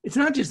 it's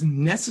not just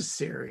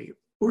necessary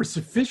or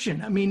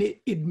sufficient.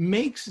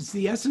 It's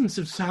the essence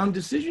of sound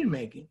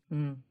decision-making.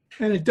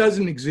 And it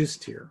doesn't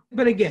exist here.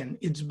 But again,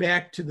 it's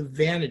back to the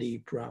vanity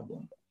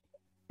problem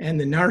and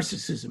the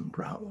narcissism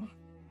problem.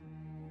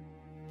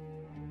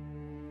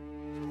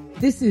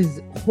 This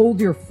is Hold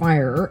Your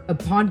Fire, a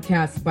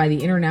podcast by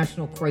the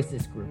International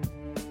Crisis Group.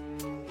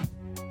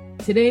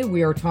 Today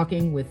we are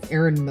talking with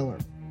Aaron Miller.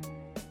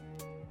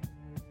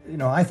 You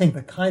know, I think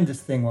the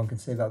kindest thing one can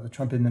say about the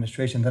Trump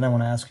administration, then I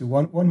want to ask you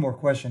one more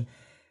question,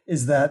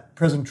 is that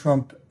President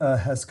Trump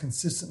has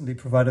consistently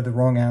provided the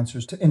wrong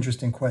answers to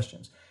interesting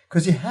questions.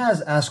 Because he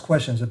has asked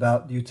questions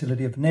about the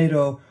utility of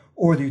NATO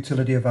or the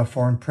utility of our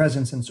foreign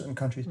presence in certain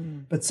countries,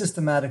 but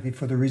systematically,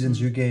 for the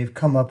reasons you gave,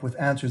 come up with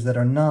answers that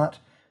are not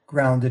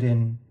grounded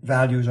in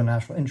values or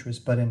national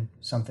interests, but in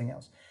something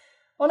else.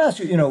 I want to ask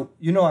you,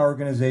 you know our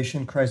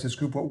organization, Crisis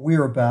Group, what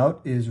we're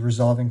about is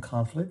resolving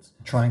conflicts,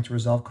 trying to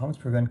resolve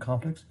conflicts, prevent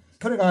conflicts.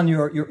 Putting on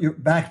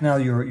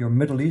your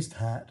Middle East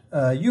hat,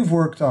 you've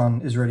worked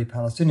on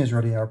Israeli-Palestinian,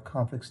 Israeli-Arab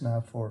conflicts now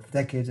for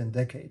decades and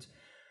decades.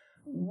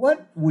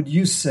 What would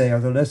you say are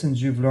the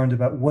lessons you've learned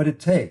about what it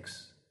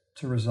takes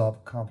to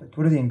resolve conflict?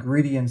 What are the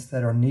ingredients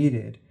that are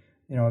needed?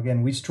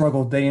 Again, we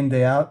struggle day in,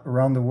 day out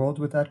around the world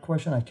with that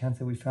question. I can't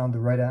say we found the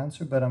right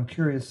answer, but I'm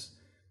curious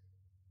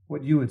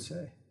what you would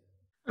say.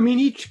 I mean,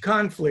 each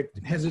conflict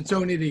has its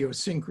own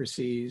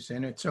idiosyncrasies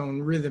and its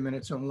own rhythm and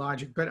its own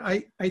logic. But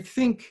I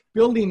think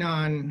building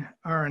on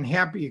our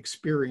unhappy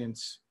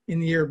experience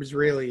in the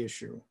Arab-Israeli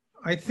issue,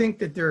 I think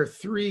that there are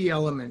three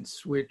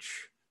elements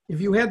which, if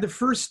you had the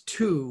first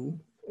two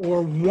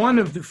or one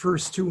of the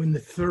first two and the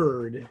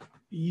third,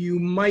 you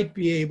might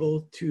be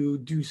able to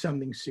do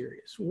something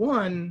serious.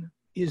 One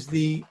is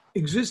the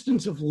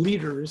existence of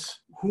leaders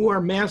who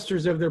are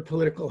masters of their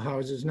political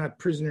houses, not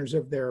prisoners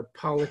of their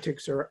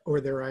politics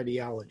or their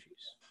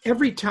ideologies.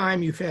 Every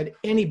time you've had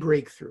any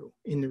breakthrough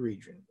in the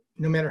region,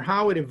 no matter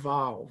how it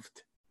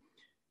evolved,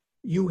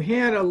 you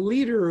had a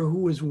leader who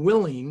was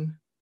willing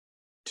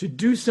to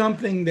do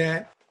something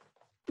that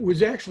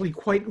was actually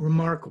quite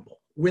remarkable.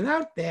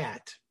 Without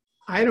that,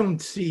 I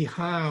don't see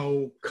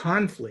how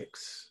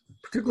conflicts,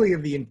 particularly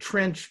of the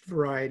entrenched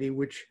variety,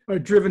 which are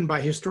driven by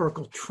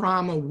historical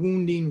trauma,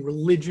 wounding,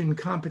 religion,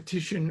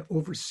 competition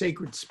over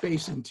sacred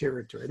space and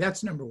territory.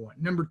 That's number one.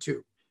 Number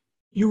two,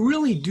 you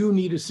really do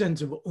need a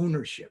sense of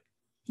ownership.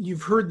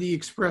 You've heard the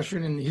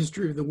expression in the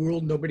history of the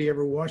world, nobody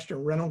ever washed a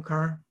rental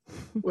car.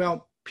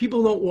 Well,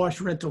 people don't wash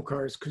rental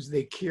cars because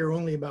they care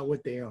only about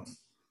what they own.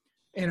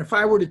 And if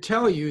I were to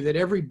tell you that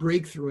every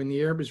breakthrough in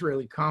the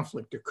Arab-Israeli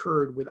conflict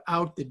occurred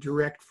without the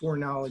direct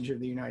foreknowledge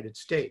of the United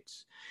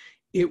States,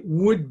 it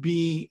would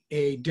be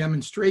a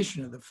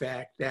demonstration of the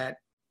fact that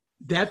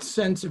that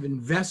sense of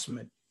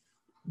investment,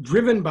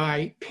 driven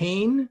by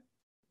pain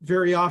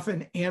very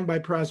often and by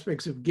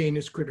prospects of gain,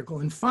 is critical.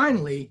 And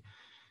finally,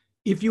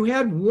 if you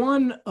had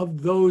one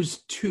of those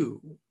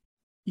two,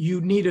 you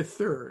need a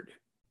third.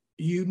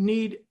 You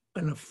need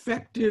an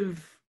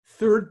effective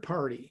third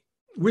party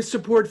with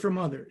support from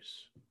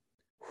others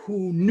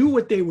who knew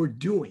what they were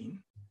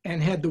doing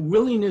and had the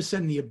willingness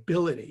and the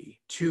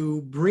ability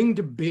to bring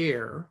to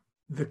bear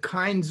the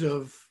kinds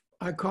of,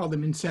 I call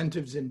them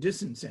incentives and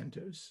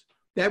disincentives,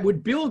 that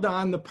would build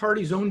on the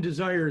party's own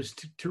desires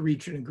to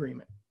reach an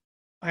agreement.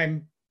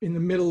 I'm in the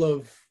middle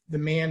of The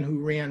Man Who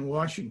Ran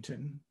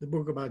Washington, the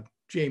book about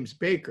James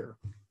Baker.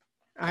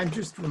 I'm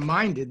just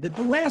reminded that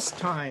the last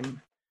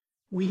time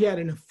we had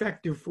an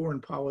effective foreign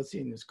policy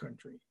in this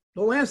country,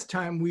 the last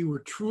time we were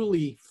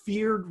truly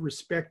feared,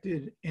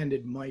 respected, and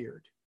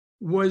admired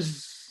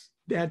was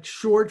that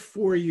short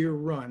 4-year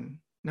run,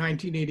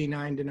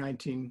 1989 to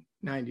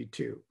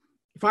 1992.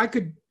 If I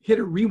could hit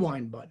a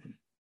rewind button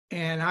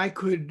and I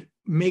could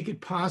make it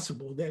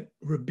possible that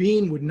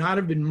Rabin would not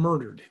have been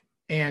murdered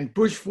and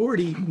Bush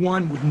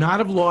 41 would not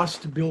have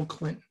lost to Bill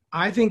Clinton,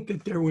 I think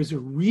that there was a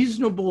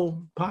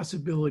reasonable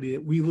possibility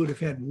that we would have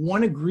had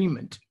one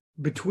agreement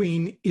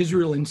between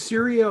Israel and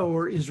Syria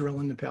or Israel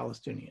and the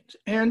Palestinians.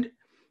 And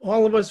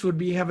all of us would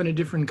be having a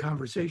different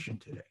conversation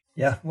today.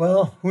 Yeah,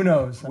 well, who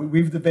knows?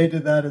 We've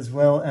debated that as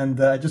well.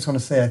 And I just want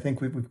to say, I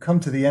think we've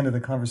come to the end of the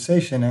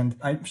conversation. And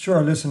I'm sure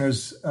our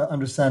listeners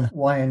understand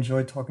why I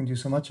enjoyed talking to you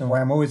so much and why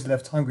I'm always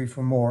left hungry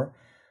for more.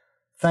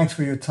 Thanks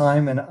for your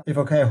time. And if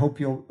okay, I hope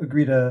you'll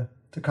agree to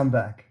come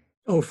back.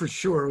 Oh, for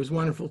sure. It was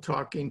wonderful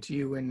talking to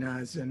you and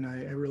Naz, and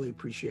I really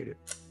appreciate it.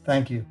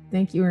 Thank you.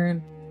 Thank you,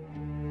 Aaron.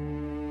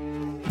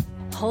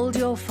 Hold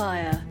Your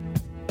Fire,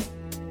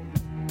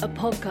 a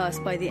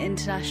podcast by the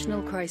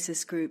International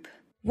Crisis Group.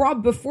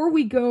 Rob, before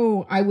we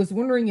go, I was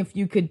wondering if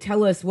you could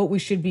tell us what we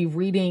should be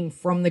reading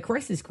from the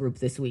Crisis Group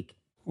this week.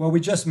 Well, we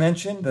just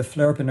mentioned the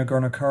flare-up in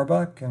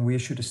Nagorno-Karabakh, and we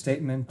issued a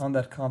statement on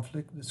that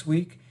conflict this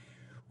week.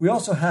 We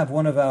also have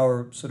one of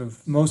our sort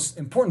of most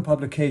important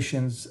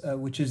publications,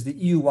 which is the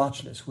EU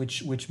Watch List,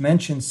 which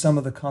mentions some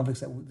of the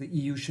conflicts that the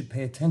EU should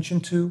pay attention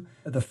to.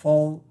 The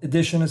fall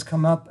edition has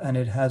come up, and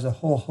it has a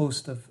whole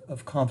host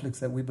of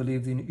conflicts that we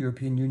believe the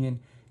European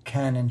Union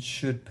can and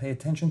should pay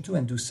attention to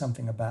and do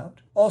something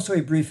about. Also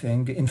a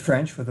briefing in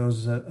French for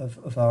those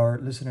of our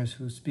listeners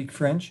who speak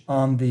French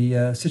on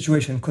the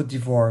situation in Côte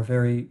d'Ivoire, a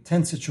very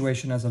tense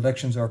situation as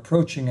elections are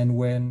approaching and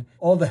when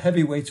all the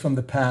heavyweights from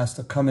the past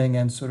are coming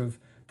and sort of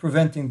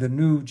preventing the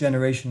new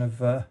generation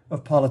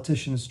of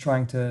politicians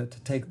trying to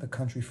take the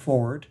country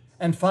forward.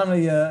 And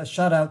finally, a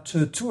shout out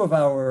to two of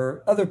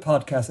our other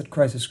podcasts that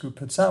Crisis Group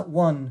puts out.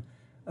 One,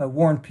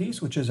 War and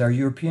Peace, which is our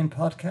European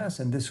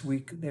podcast, and this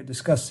week they're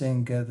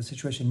discussing the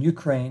situation in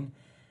Ukraine.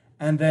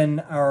 And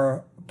then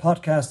our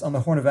podcast on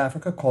the Horn of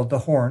Africa called The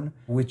Horn,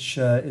 which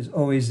is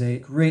always a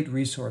great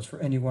resource for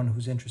anyone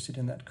who's interested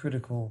in that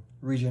critical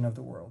region of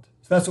the world.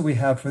 So that's what we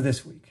have for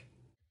this week.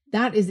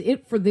 That is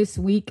it for this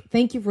week.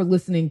 Thank you for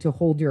listening to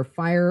Hold Your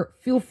Fire.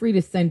 Feel free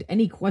to send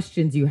any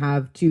questions you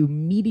have to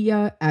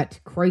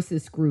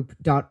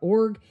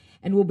media@crisisgroup.org,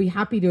 and we'll be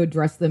happy to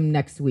address them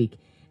next week.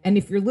 And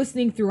if you're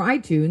listening through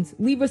iTunes,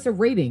 leave us a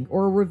rating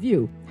or a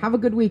review. Have a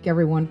good week,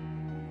 everyone.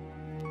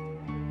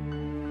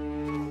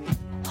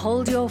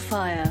 Hold Your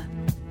Fire,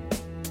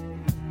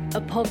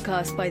 a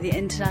podcast by the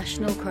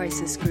International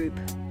Crisis Group.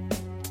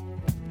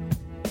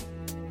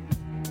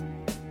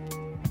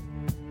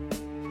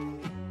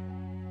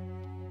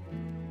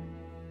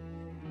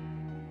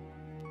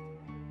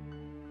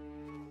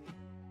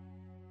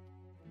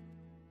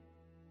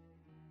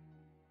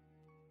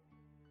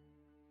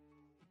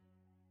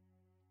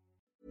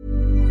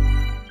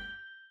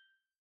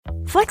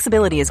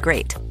 Flexibility is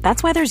great.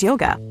 That's why there's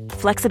yoga.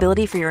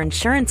 Flexibility for your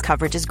insurance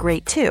coverage is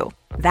great too.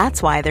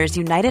 That's why there's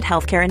United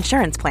Healthcare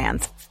Insurance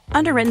Plans.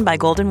 Underwritten by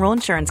Golden Rule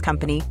Insurance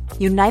Company,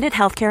 United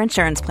Healthcare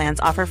Insurance Plans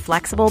offer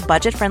flexible,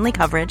 budget-friendly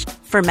coverage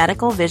for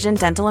medical, vision,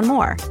 dental, and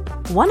more.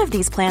 One of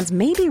these plans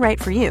may be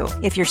right for you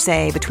if you're,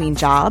 say, between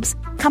jobs,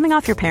 coming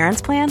off your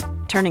parents' plan,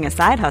 turning a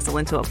side hustle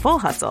into a full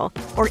hustle,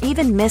 or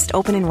even missed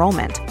open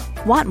enrollment.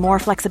 Want more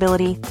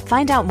flexibility?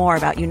 Find out more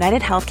about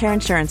United Healthcare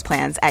Insurance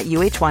Plans at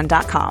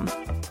uh1.com.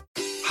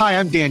 Hi,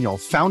 I'm Daniel,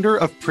 founder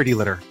of Pretty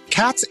Litter.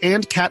 Cats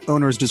and cat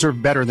owners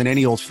deserve better than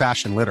any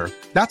old-fashioned litter.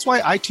 That's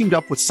why I teamed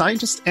up with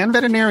scientists and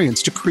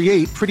veterinarians to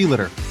create Pretty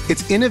Litter.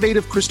 Its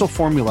innovative crystal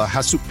formula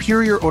has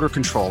superior odor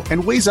control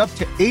and weighs up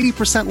to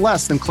 80%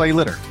 less than clay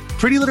litter.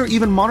 Pretty Litter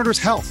even monitors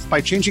health by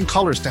changing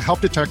colors to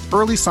help detect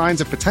early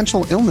signs of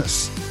potential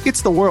illness.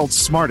 It's the world's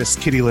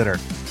smartest kitty litter.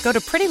 Go to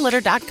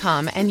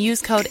prettylitter.com and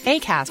use code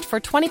ACAST for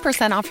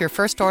 20% off your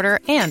first order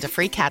and a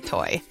free cat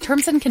toy.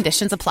 Terms and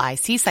conditions apply.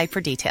 See site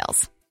for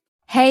details.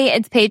 Hey,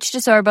 it's Paige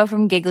DeSorbo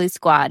from Giggly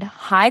Squad.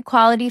 High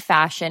quality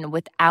fashion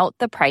without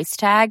the price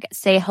tag.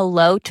 Say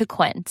hello to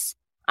Quince.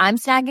 I'm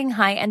snagging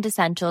high-end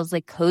essentials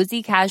like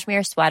cozy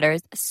cashmere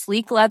sweaters,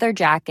 sleek leather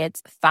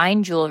jackets,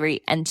 fine jewelry,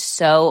 and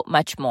so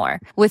much more.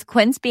 With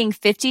Quince being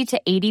 50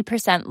 to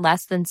 80%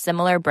 less than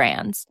similar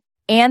brands.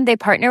 And they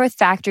partner with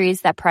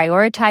factories that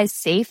prioritize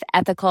safe,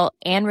 ethical,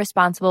 and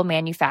responsible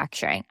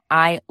manufacturing.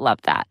 I love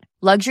that.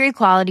 Luxury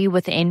quality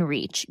within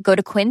reach. Go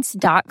to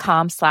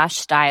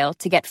quince.com/style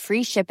to get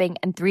free shipping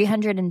and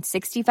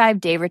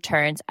 365-day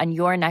returns on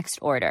your next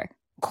order.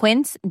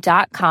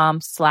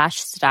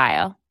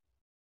 Quince.com/style.